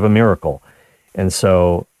a bit of a miracle. And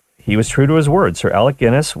so he was true to his word. Sir Alec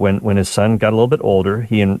Guinness, when his son got a little bit older,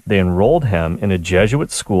 they enrolled him in a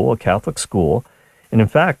Jesuit school, a Catholic school. And in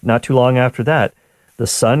fact, not too long after that, the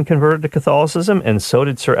son converted to Catholicism, and so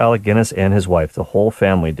did Sir Alec Guinness and his wife. The whole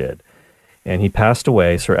family did. And he passed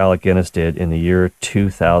away, Sir Alec Guinness did, in the year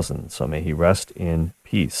 2000. So may he rest in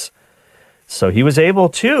peace. So he was able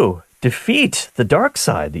to defeat the dark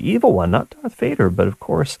side, the evil one, not Darth Vader, but of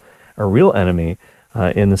course, a real enemy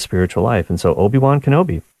in the spiritual life. And so Obi-Wan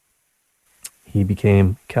Kenobi, he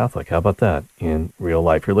became Catholic. How about that in real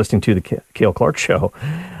life? You're listening to the Cale Clark Show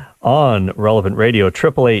on Relevant Radio,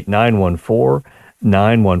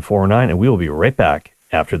 888-914-9149, and we will be right back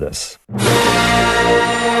after this.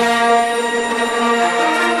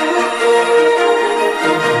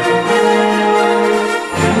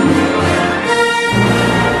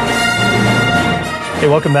 Hey,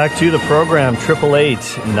 welcome back to the program,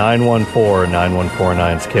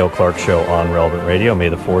 888-914-9149. It's Cale Clark Show on Relevant Radio. May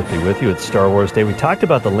the 4th be with you. It's Star Wars Day. We talked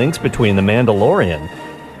about the links between the Mandalorian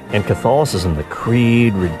and Catholicism, the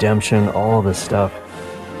creed, redemption, all this stuff.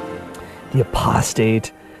 The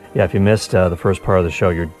apostate. Yeah, if you missed the first part of the show,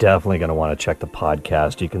 you're definitely going to want to check the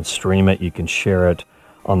podcast. You can stream it. You can share it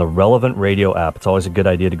on the Relevant Radio app. It's always a good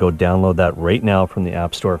idea to go download that right now from the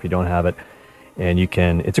App Store if you don't have it. And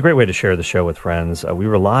it's a great way to share the show with friends. We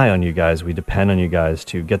rely on you guys. We depend on you guys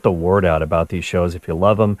to get the word out about these shows. If you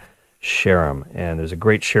love them, share them. And there's a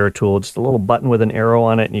great share tool, just a little button with an arrow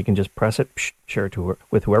on it, and you can just press it, share it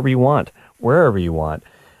with whoever you want, wherever you want.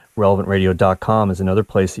 RelevantRadio.com is another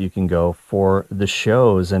place that you can go for the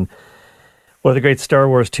shows. And one of the great Star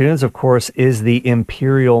Wars tunes, of course, is the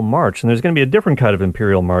Imperial March. And there's going to be a different kind of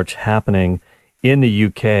Imperial March happening in the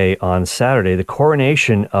UK on Saturday, the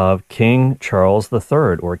coronation of King Charles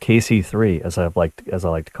III, or KC3, as I like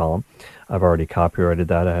to call him. I've already copyrighted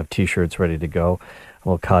that. I have T-shirts ready to go. A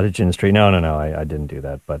little cottage industry. No, I didn't do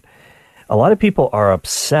that. But a lot of people are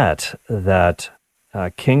upset that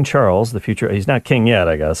King Charles, the future, he's not king yet,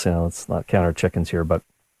 I guess. Let's not count our chickens here, but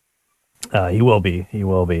he will be. He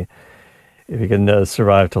will be. If he can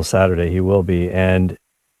survive till Saturday, he will be. And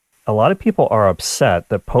a lot of people are upset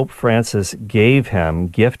that Pope Francis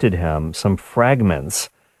gifted him some fragments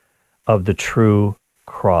of the true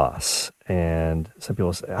cross. And some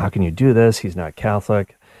people say, how can you do this? He's not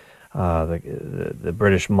Catholic. The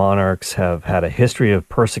British monarchs have had a history of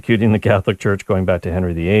persecuting the Catholic Church going back to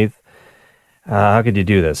Henry VIII. How could you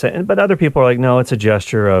do this? But other people are like, no, it's a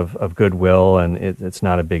gesture of goodwill, and it's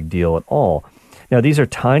not a big deal at all. Now, these are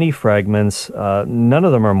tiny fragments. None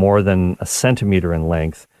of them are more than a centimeter in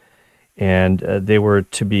length. And they were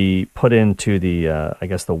to be put into the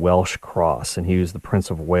Welsh cross, and he was the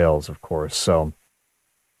Prince of Wales, of course. So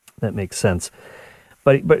that makes sense.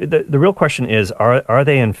 But the real question is, are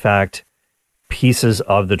they in fact pieces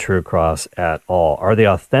of the true cross at all? Are they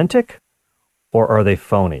authentic, or are they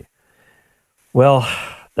phony? Well,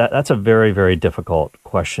 that's a very, very difficult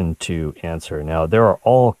question to answer. Now, there are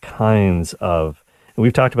all kinds of, and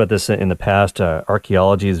we've talked about this in the past,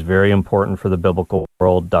 archaeology is very important for the biblical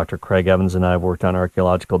world. Dr. Craig Evans and I have worked on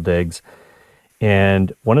archaeological digs.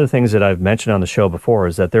 And one of the things that I've mentioned on the show before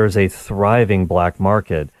is that there is a thriving black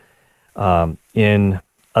market in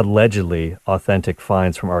allegedly authentic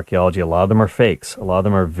finds from archaeology. A lot of them are fakes. A lot of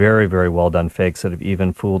them are very, very well done fakes that have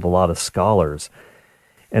even fooled a lot of scholars.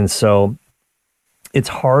 And so it's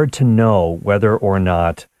hard to know whether or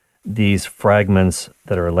not these fragments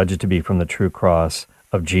that are alleged to be from the true cross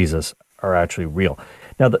of Jesus are actually real.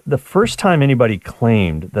 Now, the first time anybody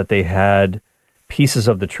claimed that they had pieces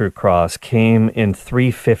of the true cross came in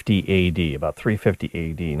 350 AD, about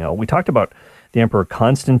 350 AD. Now, we talked about the Emperor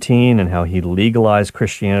Constantine and how he legalized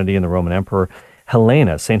Christianity in the Roman Emperor.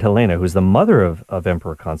 Helena, Saint Helena, who's the mother of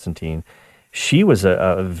Emperor Constantine, she was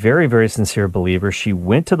a very, very sincere believer. She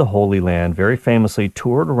went to the Holy Land, very famously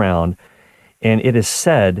toured around, and it is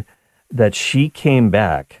said that she came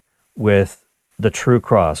back with the true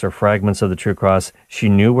cross, or fragments of the true cross. She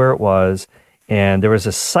knew where it was, and there was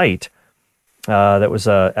a site that was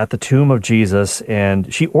at the tomb of Jesus,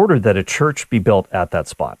 and she ordered that a church be built at that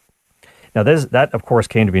spot. Now, that, of course,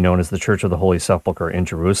 came to be known as the Church of the Holy Sepulchre in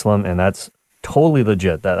Jerusalem, and that's totally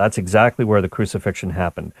legit. That's exactly where the crucifixion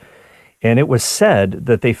happened. And it was said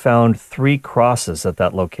that they found 3 crosses at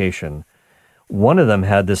that location. One of them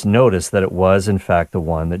had this notice that it was, in fact, the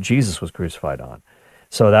one that Jesus was crucified on.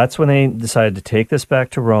 So that's when they decided to take this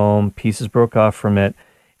back to Rome. Pieces broke off from it,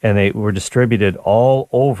 and they were distributed all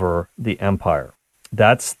over the empire.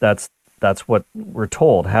 That's what we're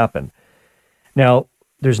told happened. Now,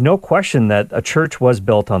 there's no question that a church was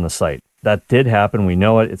built on the site. That did happen. We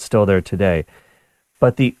know it. It's still there today.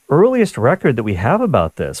 But the earliest record that we have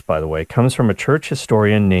about this, by the way, comes from a church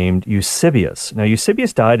historian named Eusebius. Now,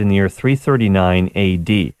 Eusebius died in the year 339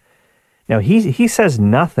 AD. Now, he says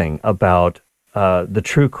nothing about the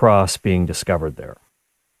true cross being discovered there.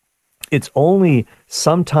 It's only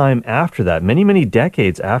sometime after that, many, many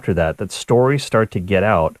decades after that, that stories start to get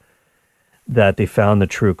out that they found the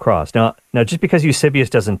true cross. Now, just because Eusebius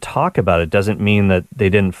doesn't talk about it doesn't mean that they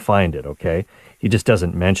didn't find it, okay? He just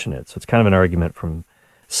doesn't mention it. So it's kind of an argument from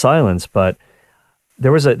silence, but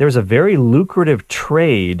there was a very lucrative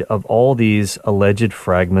trade of all these alleged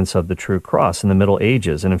fragments of the true cross in the Middle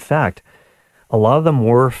Ages. And in fact, a lot of them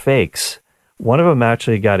were fakes. One of them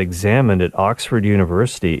actually got examined at Oxford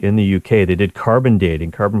University in the UK. They did carbon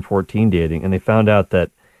dating, carbon-14 dating, and they found out that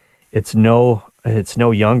it's no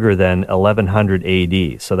younger than 1100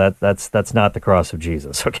 AD. So that's not the cross of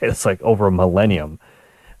Jesus. Okay, it's like over a millennium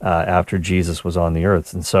after Jesus was on the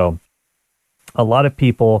earth. And so a lot of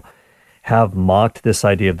people have mocked this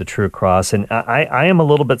idea of the true cross, and I am a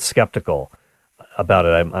little bit skeptical about it.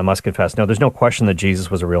 I must confess. No, there's no question that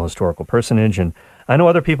Jesus was a real historical personage, and I know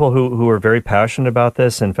other people who are very passionate about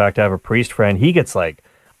this. In fact, I have a priest friend. He gets like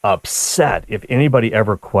upset if anybody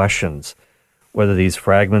ever questions whether these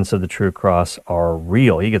fragments of the true cross are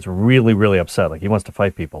real. He gets really, really upset. Like he wants to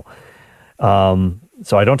fight people.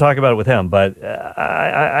 So I don't talk about it with him, but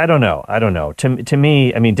I don't know. I don't know. To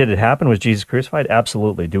me, I mean, did it happen? Was Jesus crucified?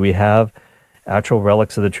 Absolutely. Do we have actual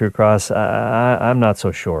relics of the true cross? I'm not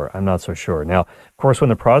so sure. I'm not so sure. Now, of course, when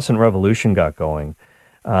the Protestant Revolution got going,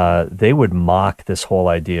 they would mock this whole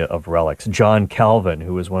idea of relics. John Calvin,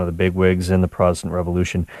 who was one of the bigwigs in the Protestant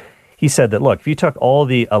Revolution, he said that, look, if you took all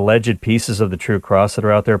the alleged pieces of the true cross that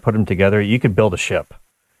are out there, put them together, you could build a ship.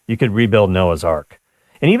 You could rebuild Noah's Ark.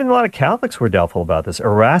 And even a lot of Catholics were doubtful about this.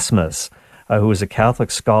 Erasmus, who was a Catholic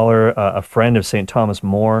scholar, a friend of St. Thomas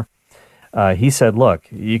More, he said, look,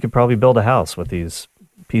 you could probably build a house with these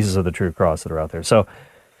pieces of the true cross that are out there. So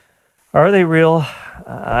are they real?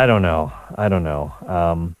 I don't know.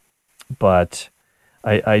 But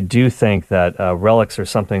I do think that relics are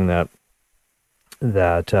something that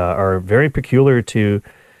are very peculiar to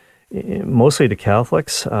mostly to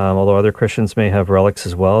Catholics, although other Christians may have relics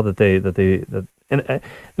as well. And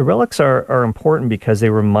the relics are important because they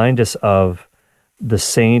remind us of the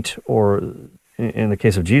saint, or in the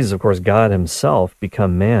case of Jesus, of course, God himself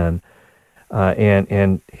become man,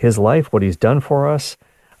 and his life, what he's done for us.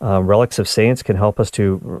 Relics of saints can help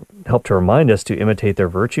to remind us to imitate their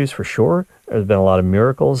virtues, for sure. There's been a lot of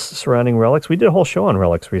miracles surrounding relics. We did a whole show on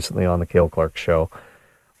relics recently on the Cale Clark Show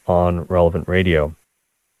on Relevant Radio.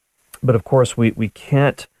 But of course, we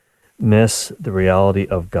can't miss the reality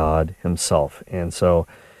of God himself. And so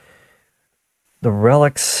the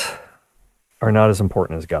relics are not as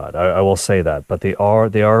important as God. I will say that, but they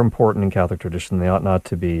are important in Catholic tradition. They ought not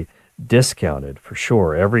to be discounted, for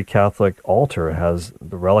sure. Every Catholic altar has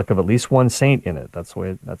the relic of at least one saint in it. That's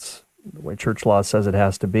the way church law says it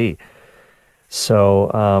has to be.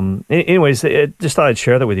 So anyways, just thought I'd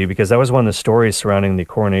share that with you because that was one of the stories surrounding the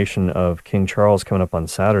coronation of King Charles coming up on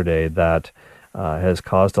Saturday that has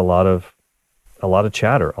caused a lot of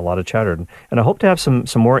chatter. And I hope to have some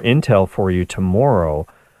more intel for you tomorrow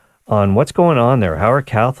on what's going on there. How are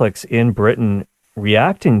Catholics in Britain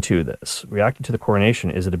reacting to this, reacting to the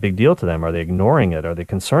coronation? Is it a big deal to them? Are they ignoring it? Are they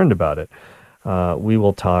concerned about it? We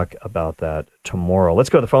will talk about that tomorrow. Let's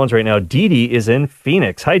go to the phones right now. Dee Dee is in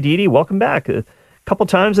Phoenix. Hi, Dee Dee. Welcome back. A couple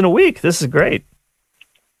times in a week. This is great.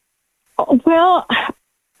 Well,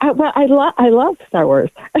 I love Star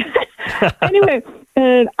Wars. Anyway,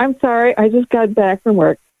 and I'm sorry, I just got back from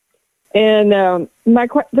work. And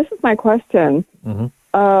this is my question. Mm-hmm.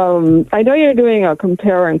 I know you're doing a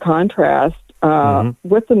compare and contrast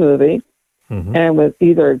with the movie and with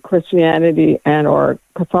either Christianity and or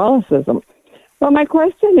Catholicism. Well, my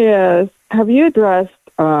question is, have you addressed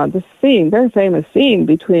the scene, very famous scene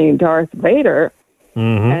between Darth Vader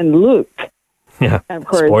and Luke? Yeah, and of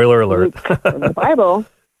course, spoiler alert. Luke from the Bible,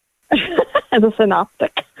 the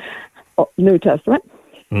Synoptic New Testament,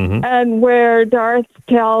 and where Darth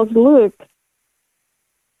tells Luke,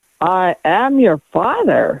 I am your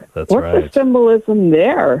father. That's What's right. the symbolism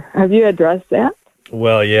there? Have you addressed that?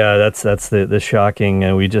 Well, yeah, that's the shocking.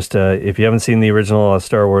 And we just, if you haven't seen the original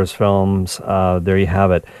Star Wars films, there you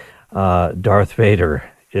have it. Darth Vader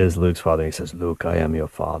is Luke's father. He says, Luke, I am your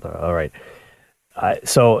father. All right.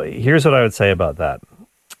 So here's what I would say about that.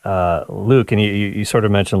 Luke, and you sort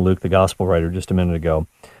of mentioned Luke, the gospel writer, just a minute ago.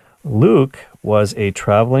 Luke was a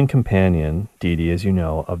traveling companion, Dee Dee, as you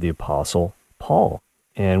know, of the Apostle Paul.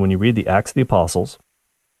 And when you read the Acts of the Apostles,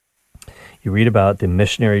 you read about the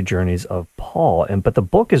missionary journeys of Paul. But the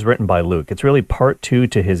book is written by Luke. It's really part 2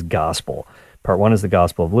 to his gospel. Part 1 is the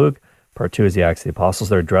Gospel of Luke. Part 2 is the Acts of the Apostles.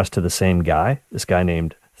 They're addressed to the same guy, this guy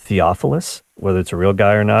named Theophilus, whether it's a real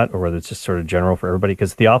guy or not, or whether it's just sort of general for everybody,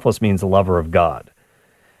 because Theophilus means the lover of God.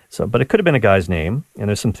 So, but it could have been a guy's name, and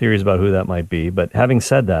there's some theories about who that might be. But having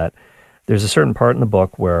said that, there's a certain part in the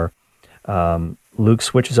book where Luke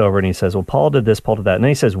switches over and he says, well, Paul did this, Paul did that. And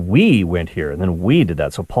then he says, we went here, and then we did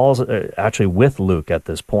that. So Paul's actually with Luke at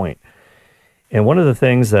this point. And one of the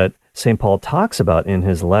things that St. Paul talks about in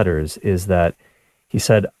his letters is that He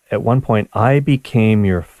said, at one point, I became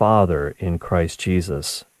your father in Christ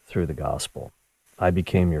Jesus through the gospel. I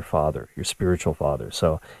became your father, your spiritual father.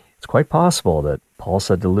 So it's quite possible that Paul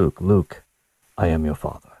said to Luke, Luke, I am your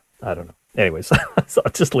father. I don't know. Anyways, so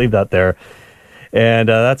I'll just leave that there. And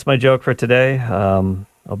that's my joke for today.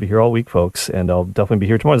 I'll be here all week, folks, and I'll definitely be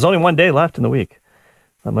here tomorrow. There's only one day left in the week.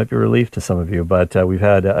 That might be a relief to some of you, but we've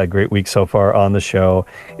had a great week so far on the show.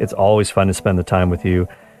 It's always fun to spend the time with you.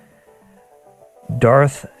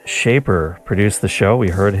 Darth Shaper produced the show. We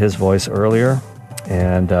heard his voice earlier.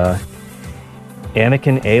 And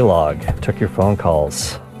Anakin A-Log took your phone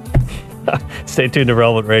calls. Stay tuned to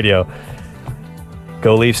Relevant Radio.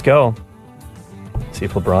 Go Leafs, go. See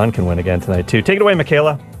if LeBron can win again tonight, too. Take it away,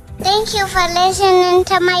 Michaela. Thank you for listening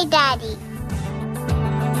to my daddy.